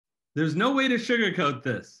There's no way to sugarcoat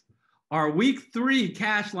this. Our week 3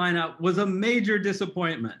 cash lineup was a major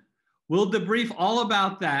disappointment. We'll debrief all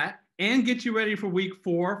about that and get you ready for week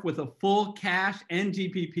 4 with a full cash and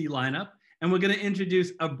GPP lineup. And we're going to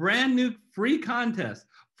introduce a brand new free contest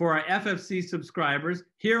for our FFC subscribers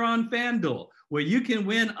here on FanDuel, where you can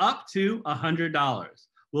win up to $100.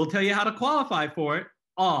 We'll tell you how to qualify for it,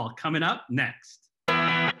 all coming up next.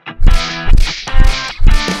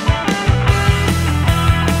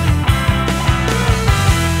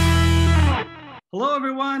 Hello,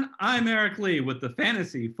 everyone. I'm Eric Lee with the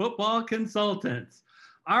Fantasy Football Consultants.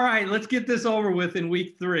 All right, let's get this over with in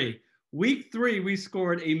week 3. Week 3, we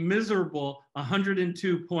scored a miserable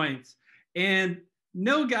 102 points, and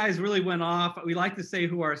no guys really went off. We like to say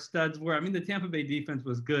who our studs were. I mean, the Tampa Bay defense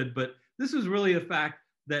was good, but this was really a fact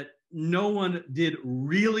that no one did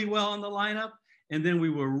really well in the lineup, and then we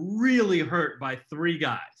were really hurt by 3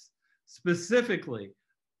 guys, specifically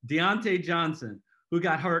Deontay Johnson, who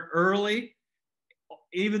got hurt early.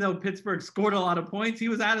 Even though Pittsburgh scored a lot of points, he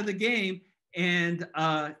was out of the game, and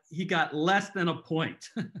he got less than a point.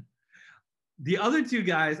 The other 2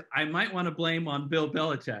 guys I might want to blame on Bill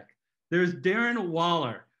Belichick. There's Darren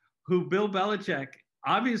Waller, who Bill Belichick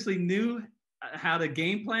obviously knew how to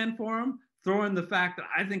game plan for him, throwing the fact that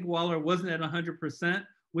I think Waller wasn't at 100%,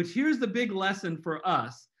 which here's the big lesson for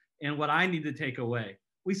us and what I need to take away.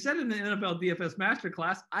 We said in the NFL DFS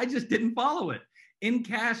Masterclass, I just didn't follow it. In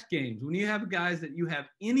cash games, when you have guys that you have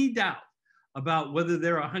any doubt about whether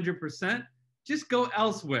they're 100%, just go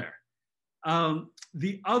elsewhere.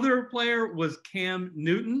 The other player was Cam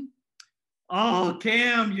Newton. Oh,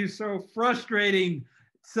 Cam, you're so frustrating.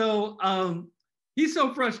 So he's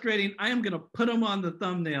so frustrating, I am going to put him on the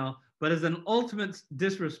thumbnail, but as an ultimate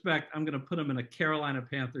disrespect, I'm going to put him in a Carolina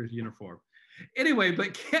Panthers uniform. Anyway,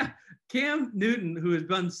 but Cam Newton, who has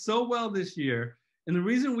done so well this year, and the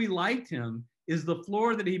reason we liked him is the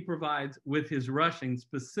floor that he provides with his rushing,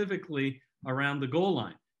 specifically around the goal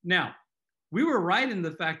line. Now, we were right in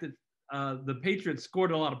the fact that the Patriots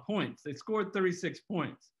scored a lot of points. They scored 36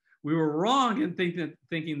 points. We were wrong in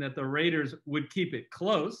thinking that the Raiders would keep it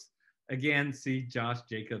close. Again, see Josh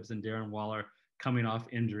Jacobs and Darren Waller coming off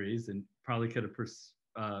injuries, and probably could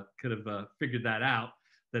have figured that out,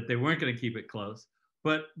 that they weren't going to keep it close.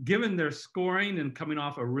 But given their scoring and coming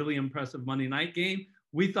off a really impressive Monday night game,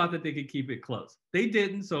 we thought that they could keep it close. They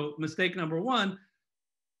didn't. So mistake number 1,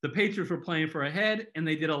 the Patriots were playing for a head, and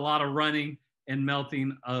they did a lot of running and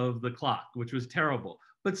melting of the clock, which was terrible.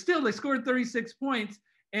 But still, they scored 36 points,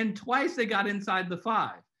 and twice they got inside the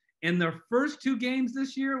 5. In their first 2 games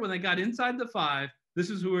this year, when they got inside the 5, this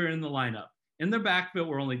is who were in the lineup. In their backfield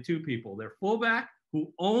were only 2 people. Their fullback,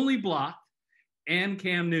 who only blocked, and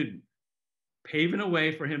Cam Newton, paving a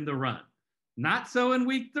way for him to run. Not so in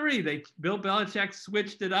week 3. Bill Belichick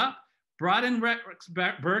switched it up, brought in Rex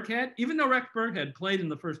Burkhead, even though Rex Burkhead played in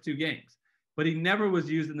the first 2 games, but he never was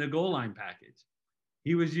used in the goal line package.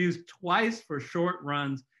 He was used twice for short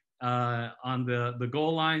runs on the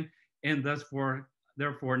goal line, and therefore,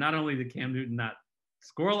 not only did Cam Newton not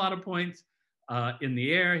score a lot of points in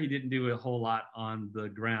the air, he didn't do a whole lot on the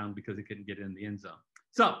ground because he couldn't get in the end zone.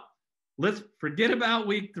 So let's forget about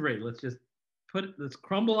week 3. Let's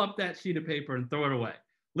crumble up that sheet of paper and throw it away.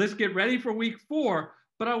 Let's get ready for week 4.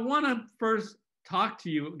 But I want to first talk to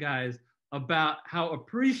you guys about how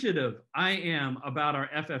appreciative I am about our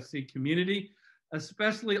FFC community,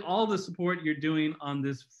 especially all the support you're doing on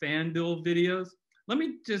this FanDuel videos. Let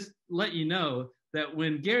me just let you know that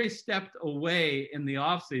when Gary stepped away in the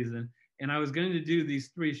offseason and I was going to do these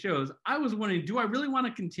 3 shows, I was wondering, do I really want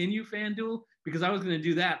to continue FanDuel? Because I was going to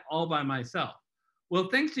do that all by myself. Well,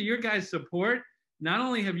 thanks to your guys' support, not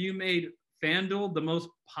only have you made FanDuel the most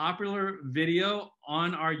popular video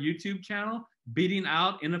on our YouTube channel, beating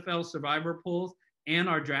out NFL Survivor Pools and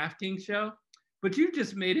our DraftKings show, but you've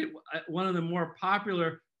just made it one of the more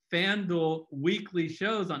popular FanDuel weekly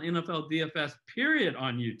shows on NFL DFS, period,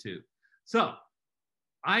 on YouTube. So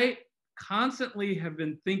I constantly have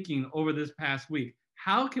been thinking over this past week,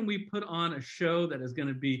 how can we put on a show that is going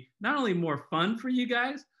to be not only more fun for you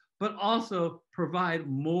guys, but also provide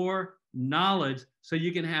more knowledge so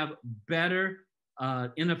you can have better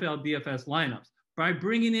NFL DFS lineups by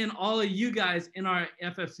bringing in all of you guys in our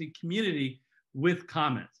FFC community with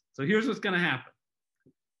comments. So here's what's going to happen.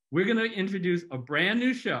 We're going to introduce a brand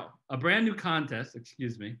new contest,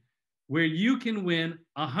 where you can win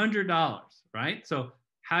 $100, right? So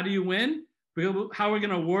how do you win? How we're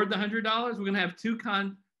going to award the $100? We're going to have two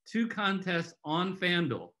contests on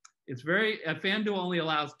FanDuel. FanDuel only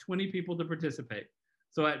allows 20 people to participate.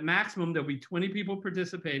 So at maximum, there'll be 20 people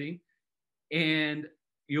participating, and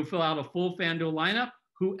you'll fill out a full FanDuel lineup.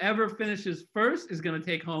 Whoever finishes first is going to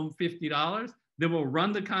take home $50. Then we'll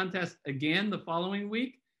run the contest again the following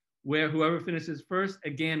week, where whoever finishes first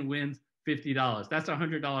again wins $50. That's our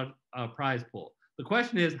 $100 prize pool. The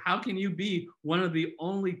question is, how can you be one of the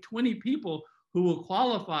only 20 people who will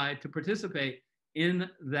qualify to participate in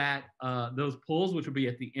that those pools, which will be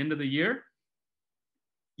at the end of the year?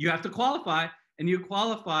 You have to qualify, and you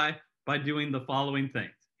qualify by doing the following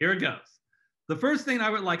things. Here it goes. The first thing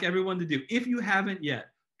I would like everyone to do, if you haven't yet,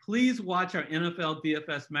 please watch our NFL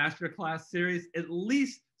DFS Masterclass series, at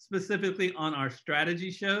least specifically on our strategy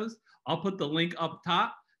shows. I'll put the link up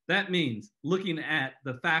top. That means looking at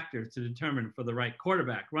the factors to determine for the right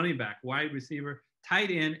quarterback, running back, wide receiver, tight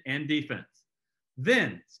end, and defense.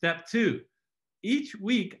 Then, step 2, each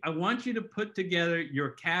week, I want you to put together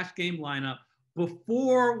your cash game lineup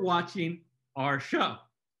before watching our show.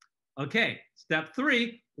 Okay, step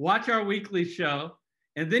 3, watch our weekly show,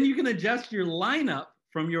 and then you can adjust your lineup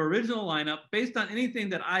from your original lineup based on anything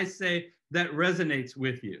that I say that resonates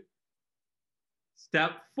with you.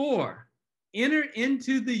 Step 4, enter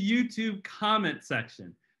into the YouTube comment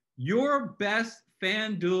section your best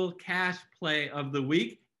FanDuel cash play of the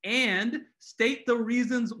week and state the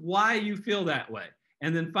reasons why you feel that way.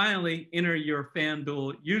 And then finally, enter your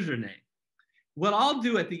FanDuel username. What I'll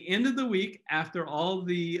do at the end of the week, after all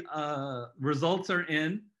the results are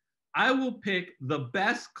in, I will pick the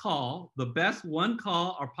best call, the best one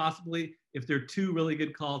call, or possibly if there are 2 really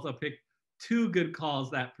good calls, I'll pick 2 good calls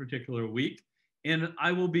that particular week. And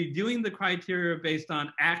I will be doing the criteria based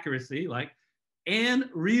on accuracy, and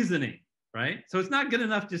reasoning, right? So it's not good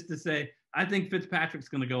enough just to say, I think Fitzpatrick's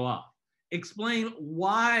going to go off. Explain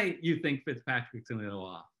why you think Fitzpatrick's going to go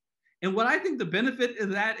off. And what I think the benefit of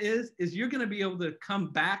that is you're going to be able to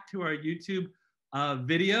come back to our YouTube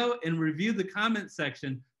video and review the comment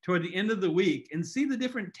section toward the end of the week and see the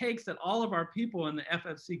different takes that all of our people in the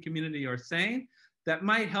FFC community are saying that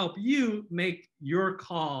might help you make your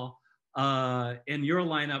call and your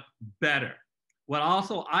lineup better. What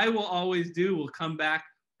also I will always do, will come back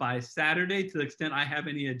by Saturday to the extent I have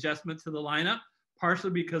any adjustments to the lineup, partially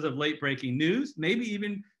because of late breaking news, maybe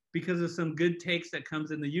even because of some good takes that comes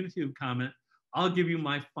in the YouTube comment. I'll give you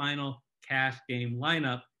my final cash game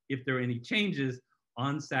lineup if there are any changes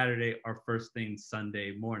on Saturday or first thing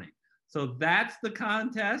Sunday morning. So that's the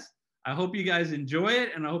contest. I hope you guys enjoy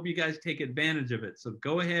it, and I hope you guys take advantage of it. So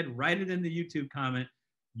go ahead, write it in the YouTube comment,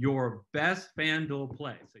 your best FanDuel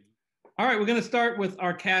play. All right, we're going to start with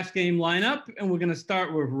our cash game lineup, and we're going to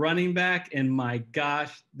start with running back. And my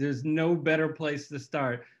gosh, there's no better place to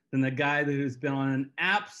start than the guy who's been on an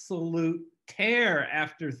absolute tear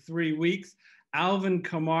after 3 weeks, Alvin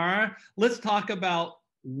Kamara. Let's talk about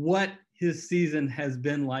what his season has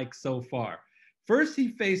been like so far. First, he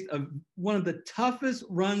faced one of the toughest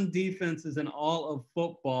run defenses in all of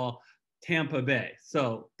football, Tampa Bay.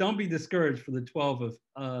 So don't be discouraged for the 12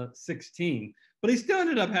 of 16, but he still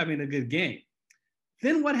ended up having a good game.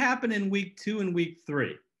 Then what happened in week 2 and week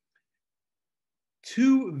 3?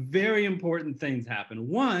 2 very important things happened.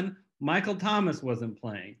 1, Michael Thomas wasn't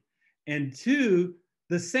playing. And 2,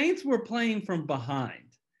 the Saints were playing from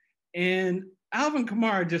behind. And Alvin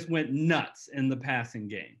Kamara just went nuts in the passing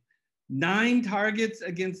game. 9 targets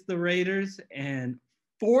against the Raiders and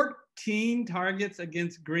 14 targets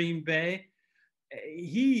against Green Bay.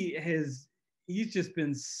 He's just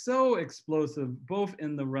been so explosive, both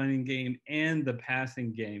in the running game and the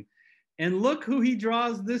passing game. And look who he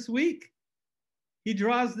draws this week. He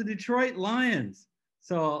draws the Detroit Lions.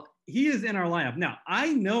 So he is in our lineup. Now,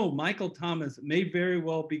 I know Michael Thomas may very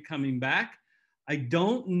well be coming back. I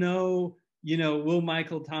don't know, will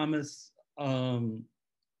Michael Thomas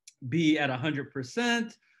be at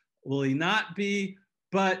 100%? Will he not be?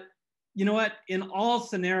 But you know what? In all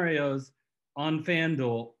scenarios on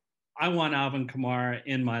FanDuel, I want Alvin Kamara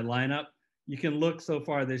in my lineup. You can look so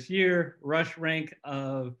far this year, rush rank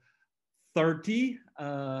of 30th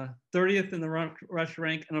in the rush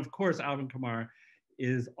rank. And of course, Alvin Kamara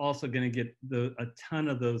is also going to get a ton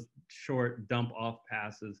of those short dump off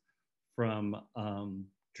passes from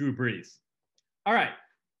Drew Brees. All right.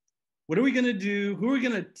 What are we going to do? Who are we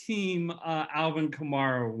going to team Alvin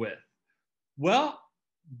Kamara with? Well,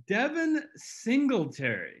 Devin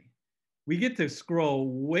Singletary. We get to scroll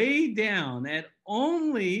way down at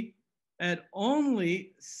only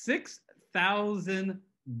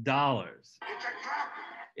 $6,000.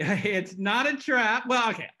 It's not a trap. Well,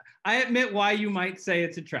 okay. I admit why you might say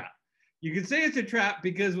it's a trap. You could say it's a trap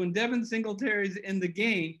because when Devin Singletary's in the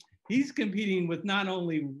game, he's competing with not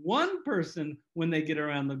only one person when they get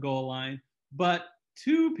around the goal line, but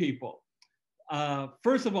 2 people.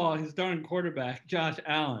 First of all, his darn quarterback, Josh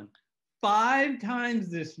Allen, 5 times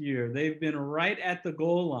this year, they've been right at the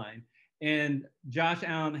goal line, and Josh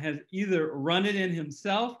Allen has either run it in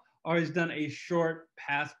himself or he's done a short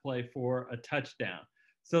pass play for a touchdown.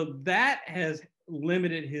 So that has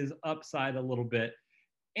limited his upside a little bit.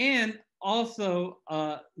 And also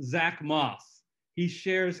Zach Moss. He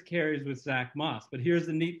shares carries with Zach Moss. But here's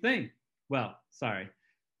the neat thing. Well, sorry.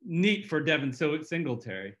 Neat for Devin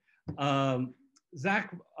Singletary.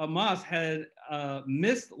 Zach Moss had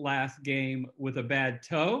missed last game with a bad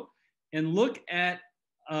toe. And look at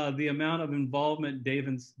the amount of involvement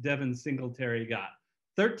Devin Singletary got.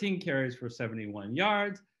 13 carries for 71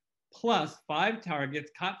 yards, plus 5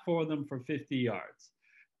 targets, caught 4 of them for 50 yards.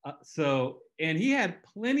 And he had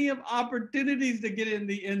plenty of opportunities to get in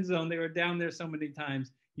the end zone. They were down there so many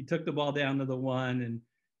times. He took the ball down to the 1 and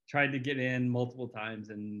tried to get in multiple times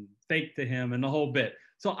and faked to him and the whole bit.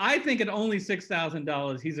 So I think at only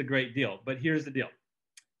 $6,000, he's a great deal. But here's the deal.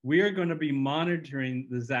 We are going to be monitoring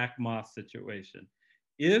the Zach Moss situation.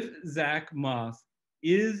 If Zach Moss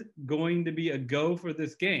is going to be a go for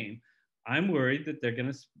this game, I'm worried that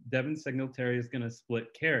Devin Singletary is going to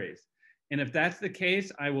split carries. And if that's the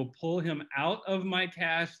case, I will pull him out of my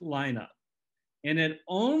cash lineup. And at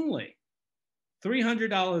only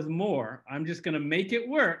 $300 more, I'm just going to make it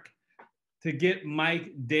work to get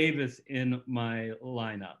Mike Davis in my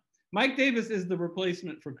lineup. Mike Davis is the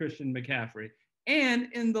replacement for Christian McCaffrey. And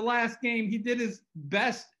in the last game, he did his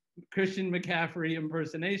best Christian McCaffrey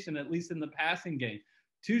impersonation, at least in the passing game.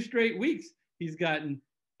 2 straight weeks, he's gotten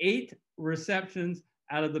 8 receptions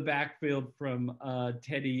out of the backfield from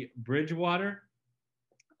Teddy Bridgewater.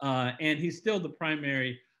 And he's still the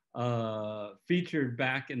primary featured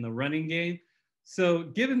back in the running game. So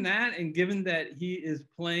given that, and given that he is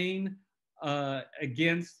playing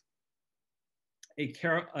against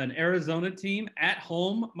an Arizona team at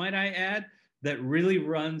home, might I add, that really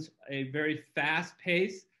runs a very fast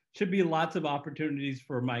pace, should be lots of opportunities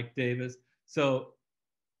for Mike Davis. So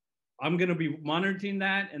I'm going to be monitoring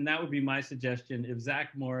that, and that would be my suggestion. If Zach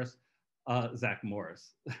Morris,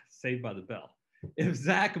 saved by the bell. If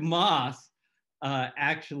Zach Moss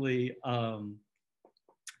actually,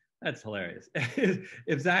 that's hilarious.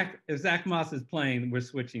 if Zach Moss is playing, we're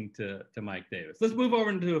switching to Mike Davis. Let's move over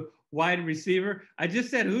into wide receiver. I just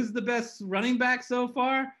said, who's the best running back so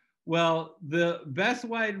far? Well, the best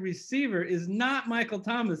wide receiver is not Michael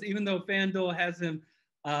Thomas, even though FanDuel has him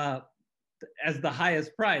as the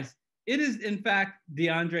highest price. It is, in fact,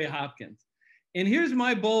 DeAndre Hopkins. And here's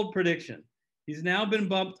my bold prediction. He's now been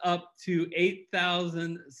bumped up to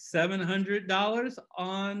 $8,700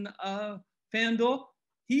 on FanDuel.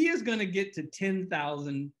 He is going to get to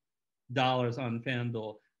 $10,000 on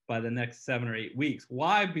FanDuel by the next 7 or 8 weeks.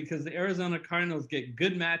 Why? Because the Arizona Cardinals get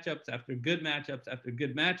good matchups after good matchups after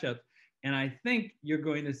good matchups. And I think you're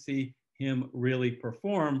going to see him really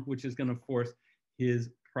perform, which is going to force his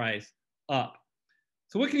price up.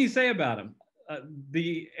 So what can you say about him?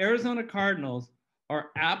 The Arizona Cardinals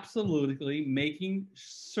are absolutely making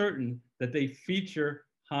certain that they feature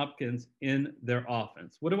Hopkins in their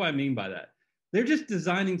offense. What do I mean by that? They're just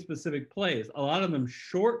designing specific plays, a lot of them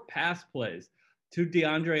short pass plays to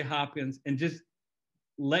DeAndre Hopkins and just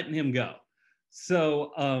letting him go.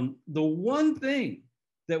 So the one thing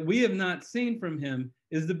that we have not seen from him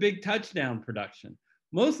is the big touchdown production,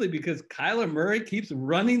 mostly because Kyler Murray keeps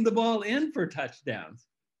running the ball in for touchdowns.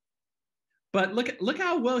 But look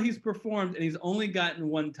how well he's performed, and he's only gotten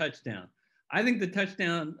 1 touchdown. I think the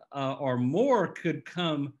touchdown or more could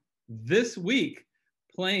come this week,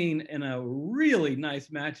 playing in a really nice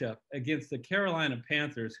matchup against the Carolina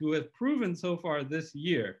Panthers, who have proven so far this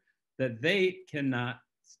year that they cannot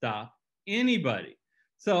stop anybody.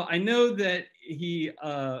 So I know that he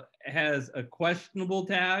has a questionable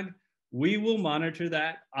tag. We will monitor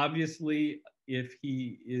that. Obviously, if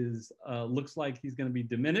he is looks like he's going to be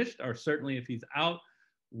diminished, or certainly if he's out,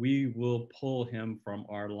 we will pull him from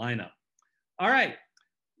our lineup. All right.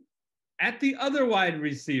 At the other wide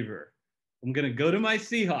receiver, I'm going to go to my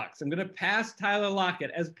Seahawks. I'm going to pass Tyler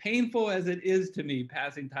Lockett, as painful as it is to me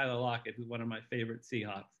passing Tyler Lockett, who's one of my favorite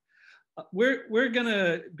Seahawks. We're going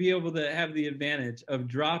to be able to have the advantage of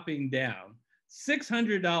dropping down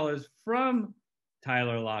 $600 from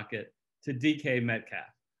Tyler Lockett to DK Metcalf.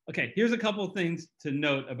 Okay, here's a couple of things to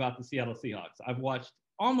note about the Seattle Seahawks. I've watched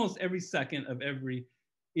almost every second of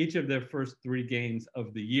each of their first 3 games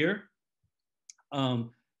of the year.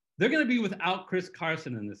 They're going to be without Chris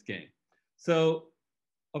Carson in this game. So,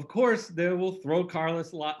 of course, they will throw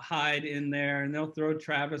Carlos Hyde in there, and they'll throw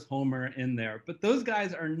Travis Homer in there. But those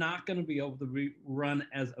guys are not going to be able to run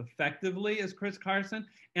as effectively as Chris Carson.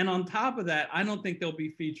 And on top of that, I don't think they'll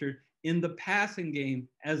be featured in the passing game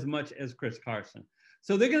as much as Chris Carson.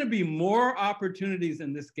 So there are going to be more opportunities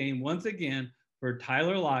in this game, once again, for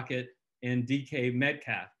Tyler Lockett and DK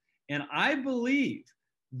Metcalf. And I believe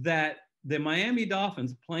that the Miami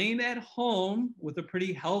Dolphins, playing at home with a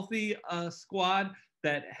pretty healthy squad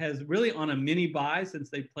that has really on a mini bye since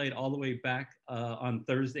they played all the way back on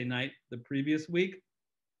Thursday night the previous week,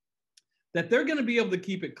 that they're going to be able to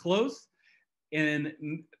keep it close and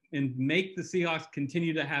make the Seahawks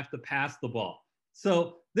continue to have to pass the ball.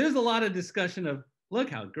 So there's a lot of discussion of, look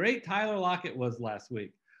how great Tyler Lockett was last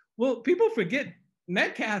week. Well, people forget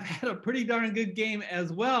Metcalf had a pretty darn good game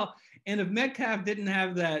as well. And if Metcalf didn't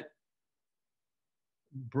have that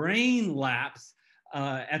brain lapse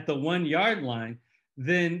at the 1 yard line,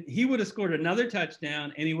 then he would have scored another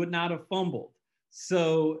touchdown and he would not have fumbled.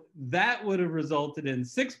 So that would have resulted in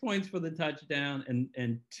 6 points for the touchdown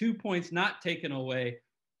and 2 points not taken away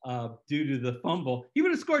due to the fumble. He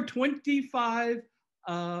would have scored 25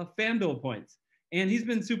 FanDuel points. And he's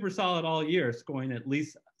been super solid all year, scoring at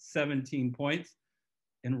least 17 points.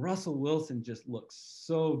 And Russell Wilson just looks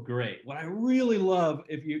so great. What I really love,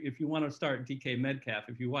 if you want to start DK Metcalf,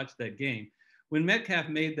 if you watch that game, when Metcalf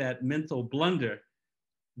made that mental blunder,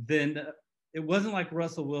 then it wasn't like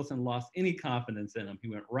Russell Wilson lost any confidence in him. He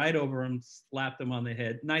went right over him, slapped him on the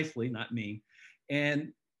head, nicely, not mean.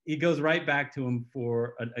 And he goes right back to him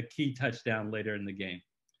for a key touchdown later in the game.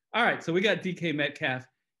 All right, so we got DK Metcalf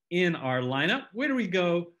in our lineup. Where do we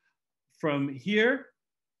go from here?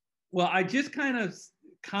 Well, I just kind of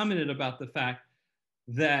commented about the fact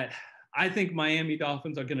that I think Miami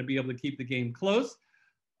Dolphins are going to be able to keep the game close.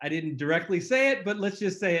 I didn't directly say it, but let's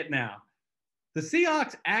just say it now. The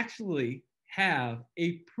Seahawks actually have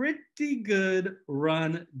a pretty good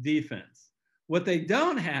run defense. What they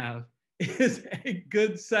don't have is a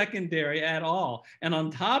good secondary at all. And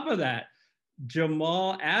on top of that,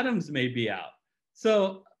 Jamal Adams may be out.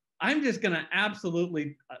 So I'm just going to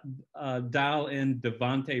absolutely dial in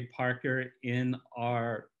Devontae Parker in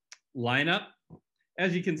our lineup.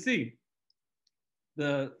 As you can see,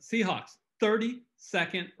 the Seahawks,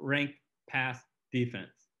 32nd ranked pass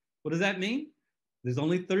defense. What does that mean? There's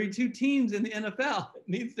only 32 teams in the NFL. It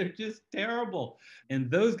means they're just terrible.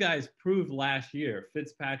 And those guys proved last year,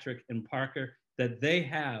 Fitzpatrick and Parker, that they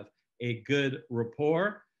have a good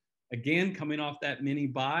rapport. Again, coming off that mini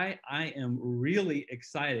bye, I am really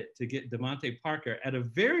excited to get Devontae Parker at a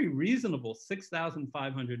very reasonable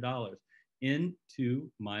 $6,500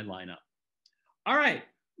 into my lineup. All right,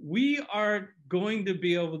 we are going to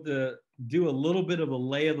be able to do a little bit of a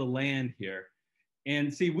lay of the land here.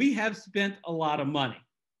 And see, we have spent a lot of money,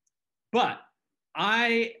 but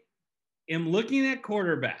I am looking at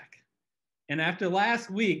quarterback. And after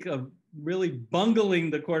last week of really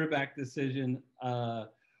bungling the quarterback decision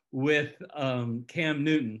with Cam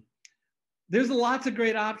Newton, there's lots of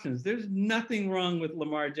great options. There's nothing wrong with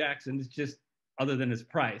Lamar Jackson. It's just, other than his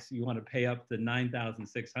price, you want to pay up to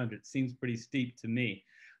 $9,600. Seems pretty steep to me.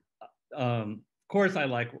 Of course, I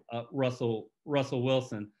like Russell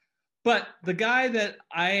Wilson. But the guy that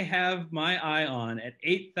I have my eye on at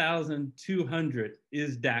 8,200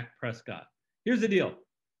 is Dak Prescott. Here's the deal.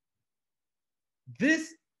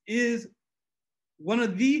 This is one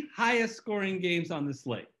of the highest scoring games on the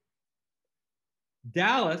slate.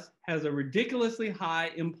 Dallas has a ridiculously high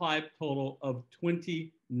implied total of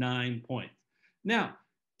 29 points. Now,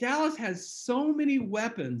 Dallas has so many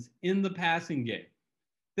weapons in the passing game.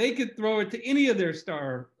 They could throw it to any of their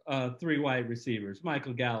star three wide receivers,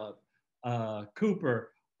 Michael Gallup,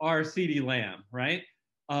 Cooper, or CeeDee Lamb, right?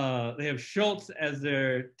 They have Schultz as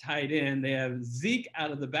their tight end. They have Zeke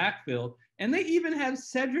out of the backfield. And they even have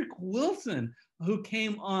Cedric Wilson, who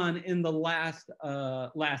came on in the last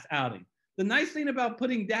outing. The nice thing about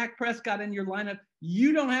putting Dak Prescott in your lineup,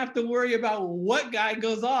 you don't have to worry about what guy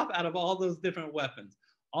goes off out of all those different weapons.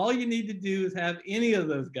 All you need to do is have any of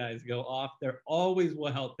those guys go off. They're always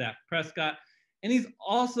will help Dak Prescott. And he's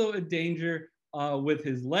also a danger with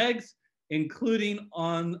his legs, including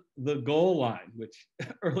on the goal line, which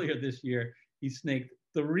earlier this year, he snaked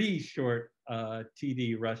 3 short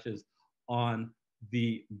TD rushes on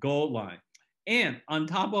the goal line. And on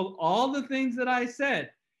top of all the things that I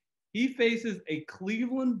said, he faces a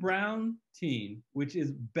Cleveland Brown team, which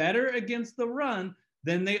is better against the run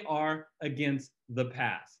than they are against the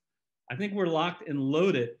pass. I think we're locked and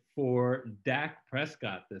loaded for Dak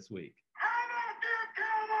Prescott this week.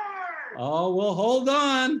 Oh, well, hold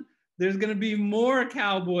on. There's going to be more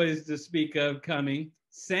Cowboys to speak of coming.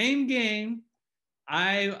 Same game.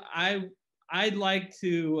 I'd like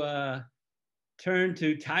to turn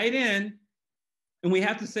to tight end, and we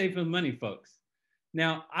have to save some money, folks.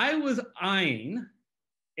 Now, I was eyeing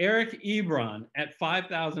Eric Ebron at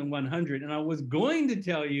 5,100. And I was going to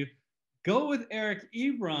tell you, go with Eric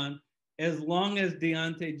Ebron as long as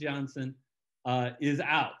Deontay Johnson is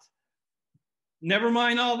out. Never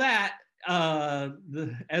mind all that.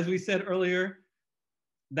 As we said earlier,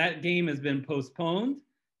 that game has been postponed.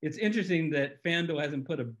 It's interesting that FanDuel hasn't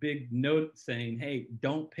put a big note saying, hey,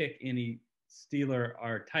 don't pick any Steeler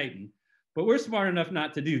or Titan. But we're smart enough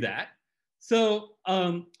not to do that. So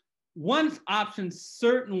one option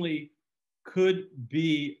certainly could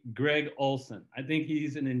be Greg Olsen. I think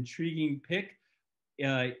he's an intriguing pick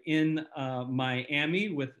in Miami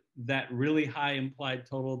with that really high implied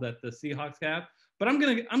total that the Seahawks have. But I'm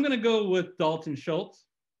gonna go with Dalton Schultz.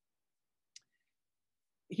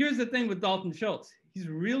 Here's the thing with Dalton Schultz. He's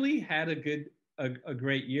really had a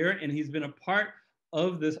great year, and he's been a part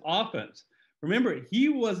of this offense. Remember, he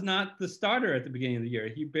was not the starter at the beginning of the year.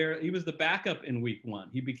 He was the backup in week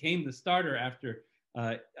 1. He became the starter after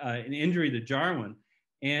an injury to Jarwin.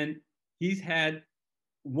 And he's had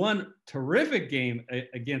one terrific game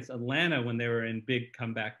against Atlanta when they were in big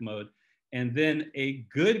comeback mode, and then a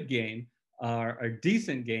good game, or a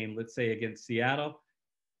decent game, let's say, against Seattle.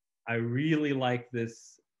 I really like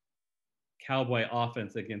this Cowboy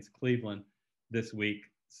offense against Cleveland this week.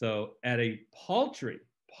 So at a paltry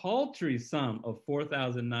sum of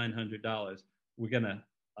 $4,900, we're going to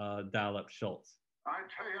dial up Schultz. I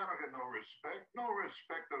tell you, I don't get no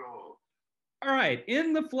respect at all. All right,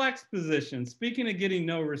 in the flex position, speaking of getting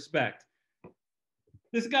no respect,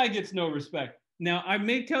 this guy gets no respect. Now, I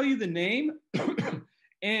may tell you the name,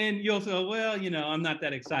 and you'll say, well, I'm not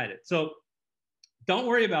that excited. So don't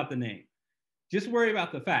worry about the name. Just worry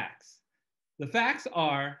about the facts. The facts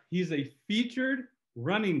are he's a featured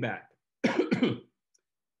running back.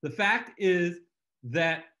 The fact is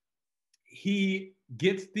that he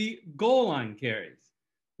gets the goal line carries.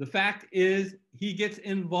 The fact is he gets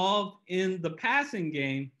involved in the passing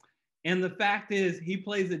game. And the fact is he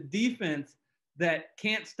plays a defense that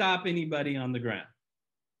can't stop anybody on the ground.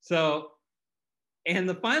 So, and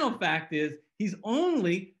the final fact is he's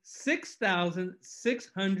only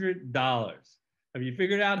 $6,600. Have you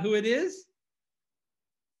figured out who it is?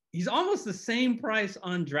 He's almost the same price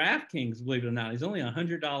on DraftKings, believe it or not. He's only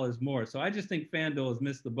 $100 more. So I just think FanDuel has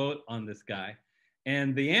missed the boat on this guy.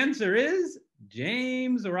 And the answer is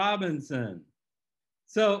James Robinson.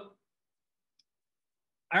 So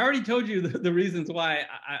I already told you the reasons why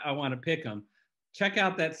I want to pick him. Check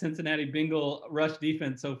out that Cincinnati Bengal rush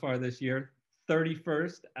defense so far this year,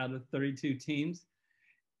 31st out of 32 teams.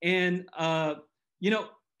 And,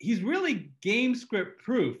 he's really game script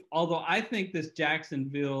proof, although I think this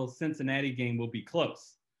Jacksonville-Cincinnati game will be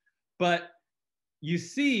close. But you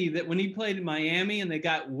see that when he played in Miami and they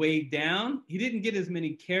got weighed down, he didn't get as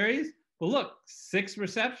many carries. But look, 6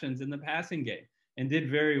 receptions in the passing game and did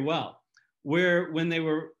very well. Where when they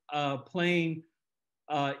were playing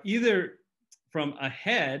either from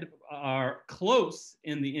ahead or close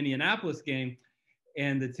in the Indianapolis game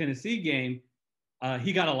and the Tennessee game,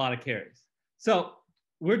 he got a lot of carries. So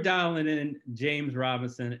we're dialing in James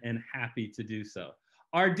Robinson and happy to do so.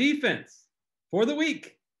 Our defense for the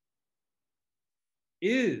week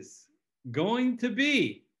is going to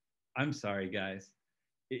be, I'm sorry, guys.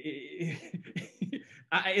 It's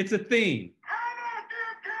a theme.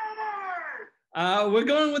 We're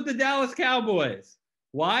going with the Dallas Cowboys.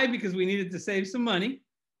 Why? Because we needed to save some money.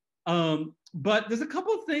 But there's a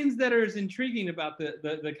couple of things that are intriguing about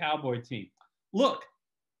the Cowboy team. Look,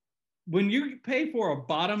 when you pay for a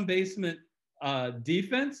bottom basement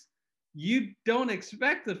defense, you don't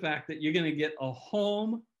expect the fact that you're going to get a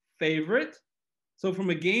home favorite. So from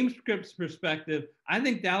a game scripts perspective, I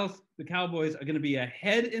think the Cowboys are going to be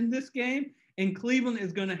ahead in this game, and Cleveland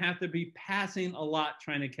is going to have to be passing a lot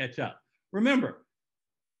trying to catch up. Remember,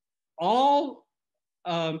 all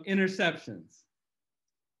interceptions,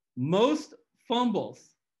 most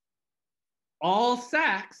fumbles, all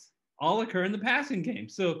sacks, all occur in the passing game.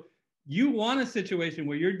 So you want a situation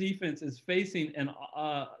where your defense is facing an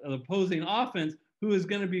opposing offense who is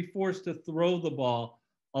going to be forced to throw the ball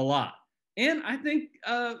a lot. And I think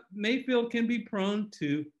Mayfield can be prone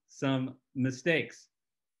to some mistakes.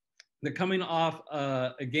 They're coming off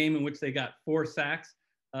a game in which they got 4 sacks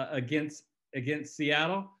against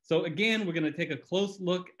Seattle. So again, we're going to take a close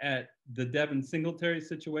look at the Devin Singletary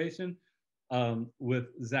situation with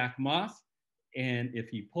Zach Moss. And if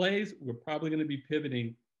he plays, we're probably going to be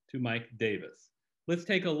pivoting to Mike Davis. Let's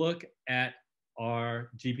take a look at our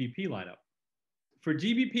GPP lineup. For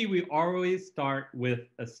GPP, we always start with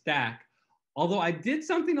a stack, although I did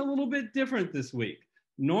something a little bit different this week.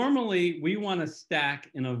 Normally, we want to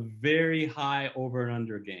stack in a very high over and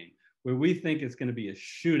under game. where we think it's going to be a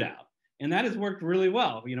shootout. And that has worked really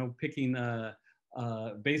well, picking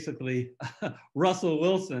basically Russell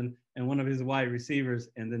Wilson and one of his wide receivers,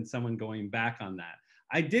 and then someone going back on that.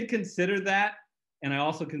 I did consider that, and I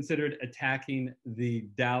also considered attacking the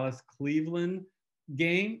Dallas-Cleveland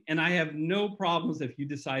game, and I have no problems if you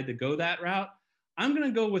decide to go that route. I'm going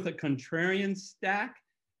to go with a contrarian stack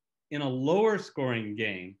in a lower scoring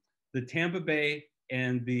game, the Tampa Bay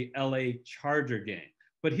and the LA Charger game.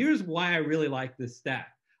 But here's why I really like this stack.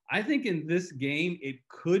 I think in this game, it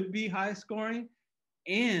could be high scoring,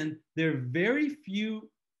 and there are very few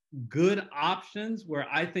good options where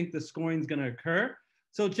I think the scoring is going to occur.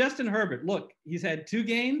 So Justin Herbert, look, he's had 2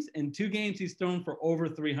 games, and 2 games he's thrown for over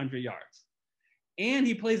 300 yards. And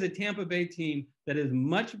he plays a Tampa Bay team that is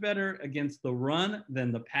much better against the run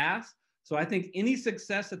than the pass. So I think any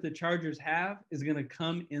success that the Chargers have is going to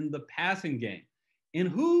come in the passing game. And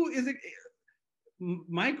who is it?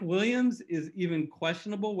 Mike Williams is even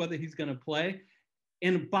questionable whether he's going to play.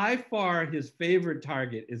 And by far, his favorite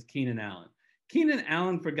target is Keenan Allen. Keenan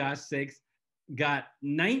Allen, for gosh sakes, got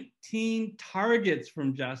 19 targets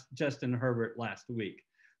from Justin Herbert last week.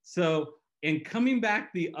 So, and coming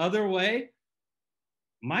back the other way,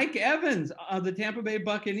 Mike Evans of the Tampa Bay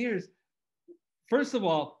Buccaneers. First of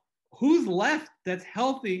all, who's left that's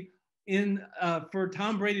healthy for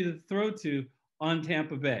Tom Brady to throw to on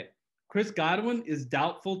Tampa Bay? Chris Godwin is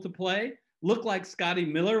doubtful to play. Looked like Scotty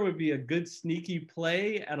Miller would be a good sneaky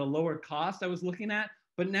play at a lower cost I was looking at,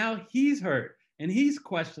 but now he's hurt and he's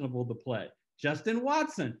questionable to play. Justin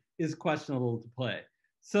Watson is questionable to play.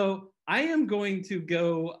 So I am going to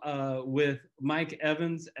go with Mike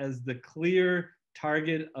Evans as the clear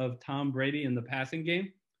target of Tom Brady in the passing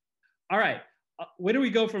game. All right, where do we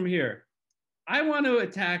go from here? I want to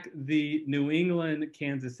attack the New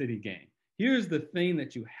England-Kansas City game. Here's the thing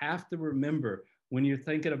that you have to remember when you're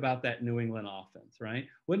thinking about that New England offense, right?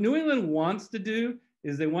 What New England wants to do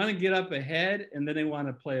is they want to get up ahead, and then they want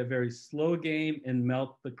to play a very slow game and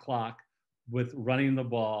melt the clock with running the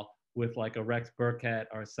ball with like a Rex Burkhead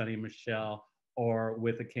or a Sonny Michel or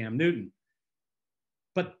with a Cam Newton.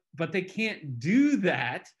 But they can't do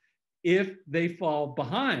that if they fall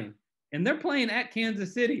behind. And they're playing at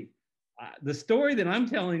Kansas City. The story that I'm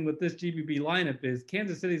telling with this GPP lineup is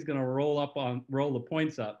Kansas City is going to roll the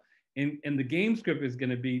points up. And the game script is going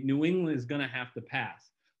to be New England is going to have to pass.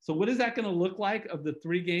 So what is that going to look like of the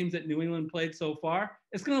 3 games that New England played so far?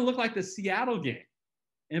 It's going to look like the Seattle game.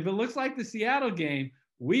 And if it looks like the Seattle game,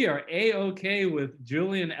 we are A-OK with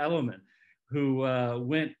Julian Edelman, who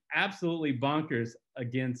went absolutely bonkers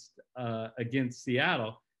against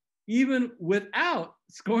Seattle, even without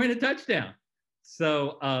scoring a touchdown.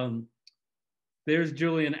 So there's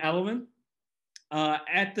Julian Edelman.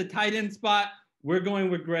 At the tight end spot, we're going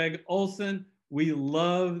with Greg Olsen. We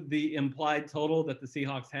love the implied total that the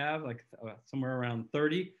Seahawks have, like somewhere around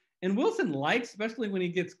 30. And Wilson likes, especially when he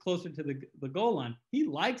gets closer to the goal line, he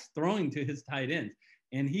likes throwing to his tight ends.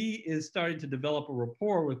 And he is starting to develop a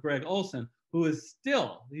rapport with Greg Olsen, who is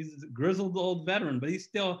he's a grizzled old veteran, but he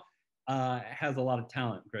still has a lot of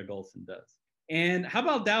talent, Greg Olsen does. And how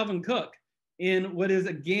about Dalvin Cook in what is,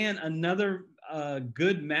 again, another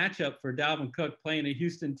good matchup for Dalvin Cook playing a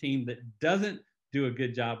Houston team that doesn't do a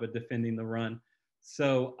good job of defending the run.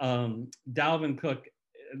 So Dalvin Cook,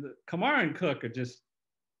 Kamara and Cook are just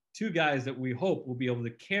 2 guys that we hope will be able to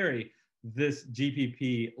carry this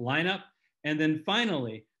GPP lineup. And then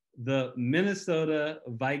finally, the Minnesota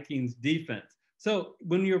Vikings defense. So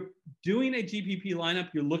when you're doing a GPP lineup,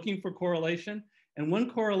 you're looking for correlation. And one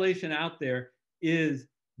correlation out there is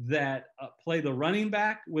that play the running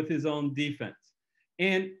back with his own defense.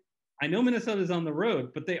 And I know Minnesota's on the road,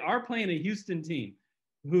 but they are playing a Houston team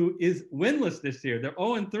who is winless this year. They're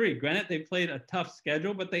 0-3. Granted, they played a tough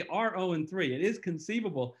schedule, but they are 0-3. It is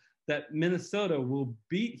conceivable that Minnesota will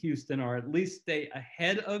beat Houston or at least stay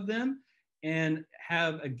ahead of them and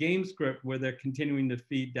have a game script where they're continuing to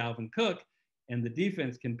feed Dalvin Cook and the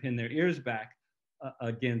defense can pin their ears back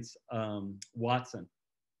against Watson.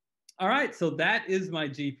 All right, so that is my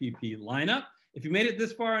GPP lineup. If you made it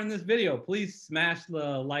this far in this video, please smash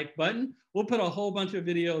the like button. We'll put a whole bunch of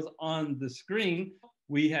videos on the screen.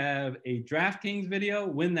 We have a DraftKings video.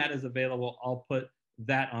 When that is available, I'll put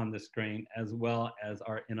that on the screen, as well as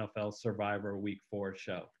our NFL Survivor Week 4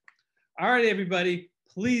 show. All right, everybody,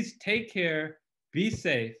 please take care, be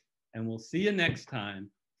safe, and we'll see you next time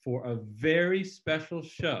for a very special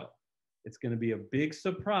show. It's going to be a big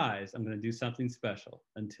surprise. I'm going to do something special.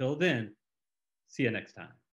 Until then, see you next time.